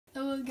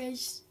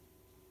guys,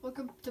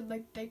 welcome to my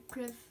big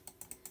crib,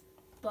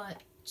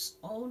 but it's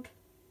old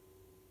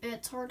and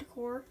it's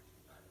hardcore,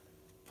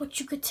 but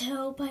you could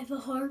tell by the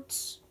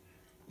hearts.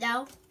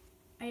 Now,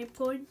 I am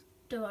going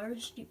to our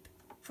sleep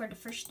for the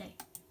first day.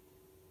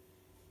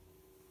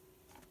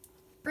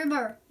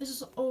 Remember, this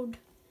is old.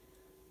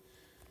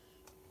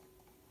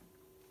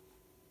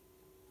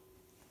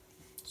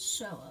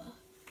 So,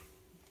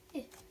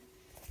 yeah.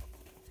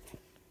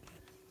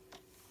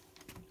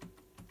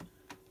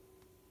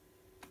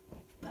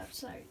 I'm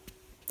sorry.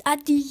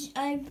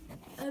 I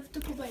have to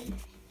put my...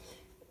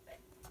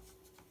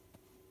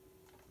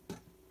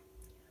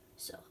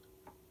 So,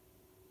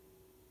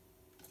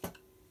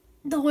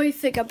 the only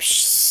thing I'm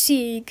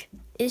seeing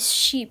is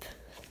sheep.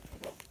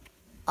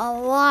 A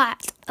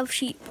lot of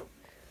sheep.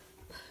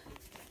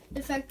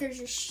 In fact, there's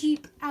a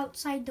sheep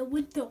outside the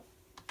window.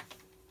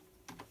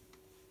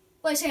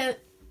 Wait a second.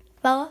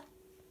 Bella?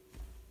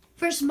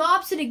 First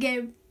mobs in the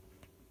game.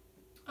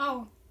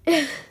 Oh.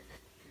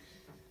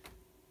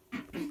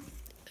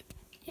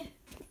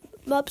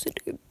 Mobs in the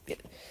game.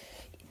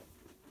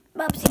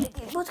 Mobs in the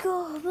game. Let's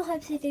go.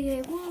 Mobs in the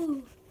game.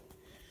 Woo.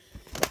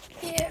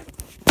 Yeah.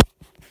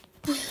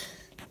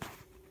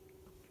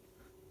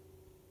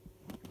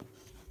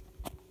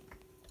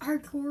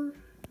 Hardcore.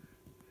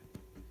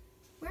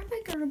 Where am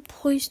I gonna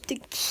place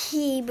the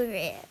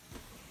camera?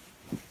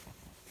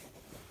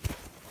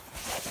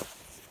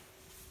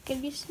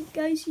 Can you see,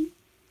 guys?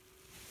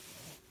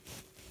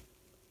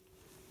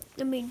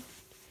 I mean,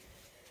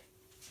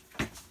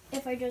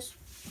 if I just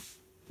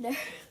there.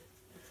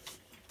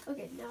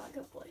 Okay, now I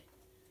can play.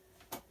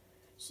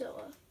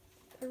 So,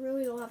 I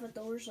really don't have a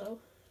door, so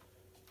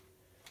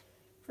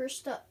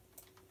first up,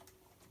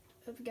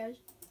 guys,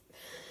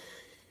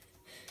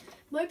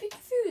 might be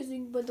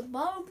confusing, but the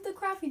bottom of the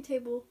crafting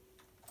table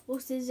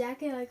looks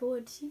exactly like a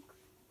wood. See,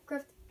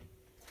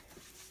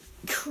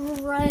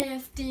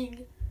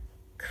 crafting.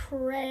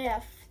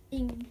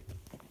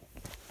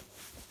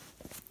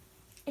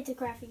 It's a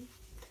crafting.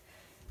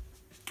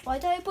 Why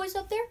did I put it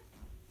up there?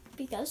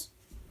 Because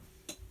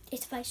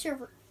it's my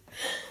server.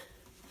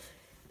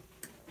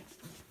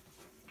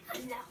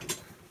 And now,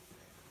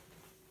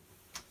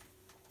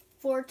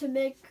 to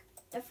make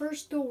the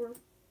first door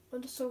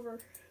on the server.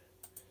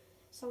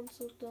 Sounds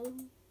so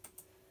dumb.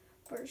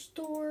 First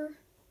door.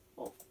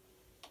 Oh.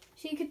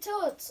 So you can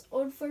tell it's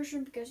old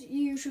version because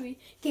you usually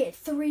get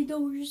 3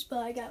 doors, but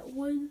I got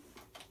 1.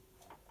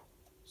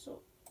 So,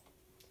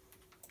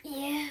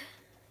 yeah,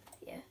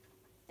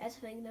 that's a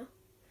thing now.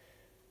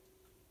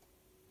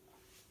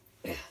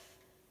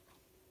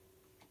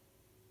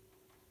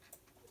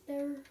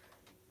 There.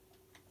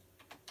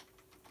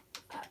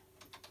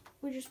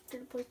 We just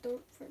did a place door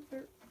for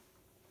there.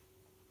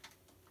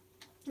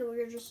 No,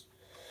 we're just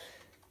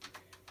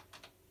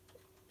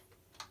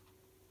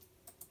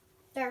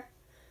there.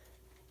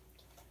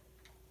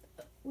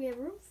 We have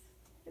a roof.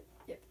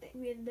 Yep,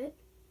 we have a bed.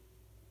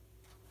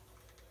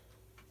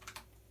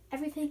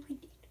 Everything we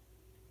need.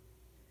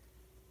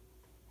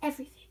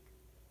 Everything we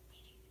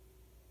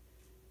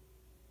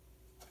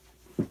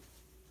need.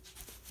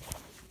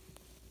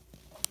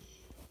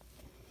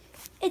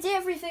 It's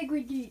everything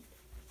we need.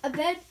 A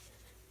bed,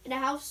 and a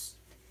house,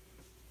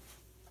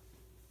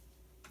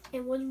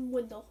 and 1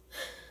 window.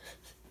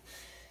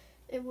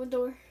 And 1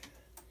 door.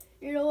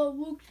 You know what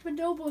Luke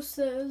Manobo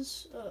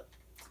says?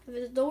 If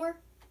it's a door,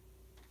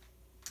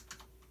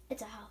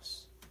 it's a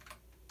house.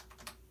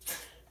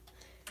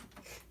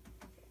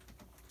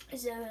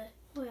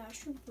 Oh yeah, I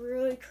should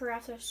really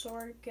craft a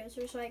sword because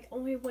there's like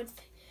only 1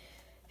 thing.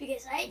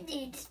 Because I'm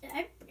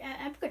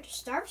going to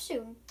starve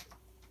soon.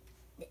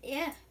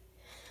 Yeah.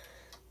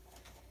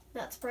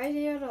 Not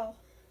surprising at all.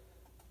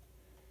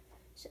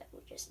 So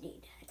we just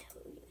need to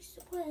use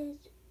the wood,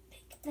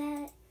 pick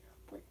that,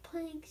 with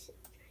planks,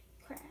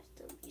 craft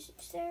them using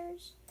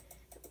stairs,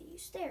 and we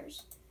use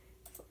stairs.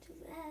 If we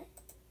do that,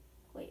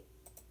 wait,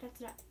 that's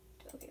not,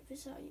 okay, this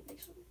is how you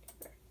make something.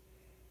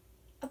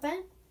 A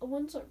bed, a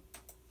 1 sword.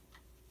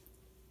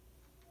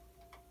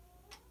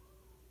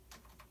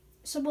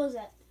 So what was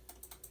that?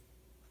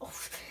 Oh,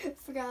 I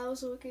forgot I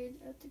was looking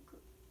at the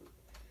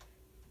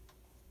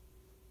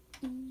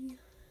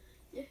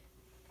yeah.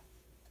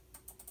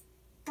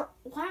 Bro,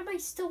 why am I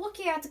still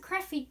looking at the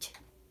crafting?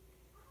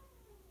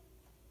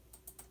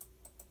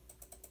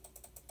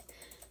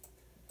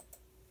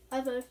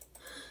 High five.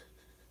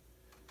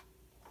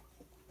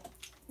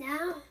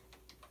 Now,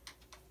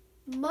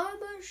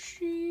 Mama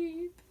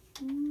sheep.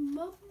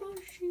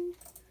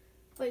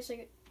 Wait a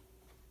second.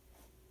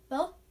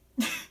 Bella?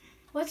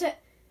 What's it?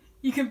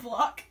 You can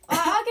block.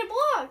 I can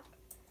block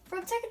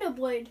from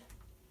Technoblade.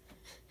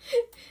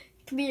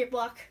 Come here,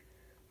 block.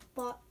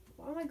 Why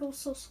am I go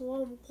so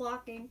slow in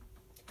blocking?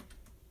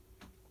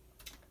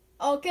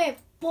 Okay,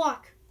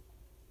 block.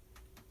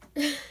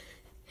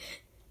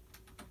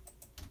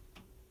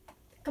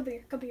 Come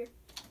here.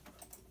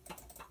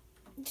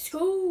 Let's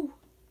go.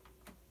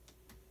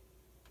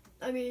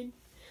 I mean,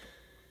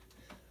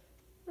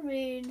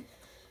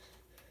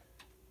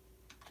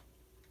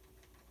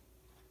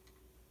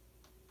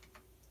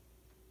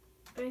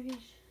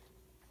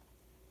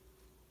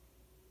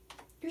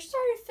 You're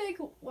starting to think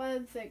what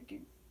I'm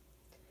thinking.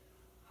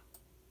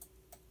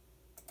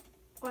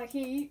 Why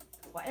can't you?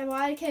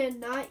 Why can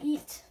I not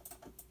eat?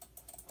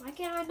 Why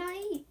can't I not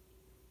eat?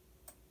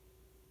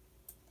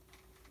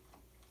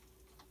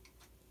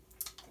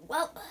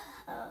 Well,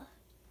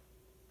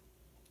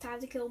 time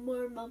to kill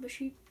more mama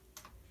sheep.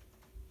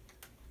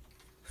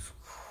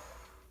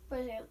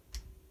 Where's it?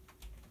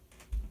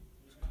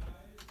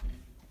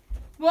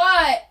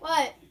 What?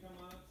 What? You come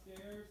on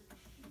upstairs,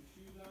 your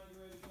shoes on, you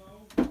ready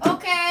to go?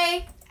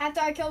 Okay. After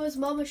I kill this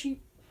mama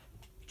sheep.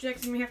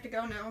 Jackson, we have to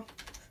go now.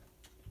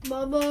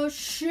 Mama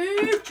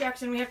sheep.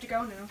 Jackson, we have to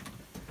go now.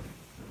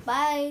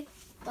 Bye.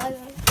 Bye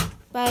guys.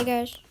 Bye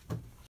guys.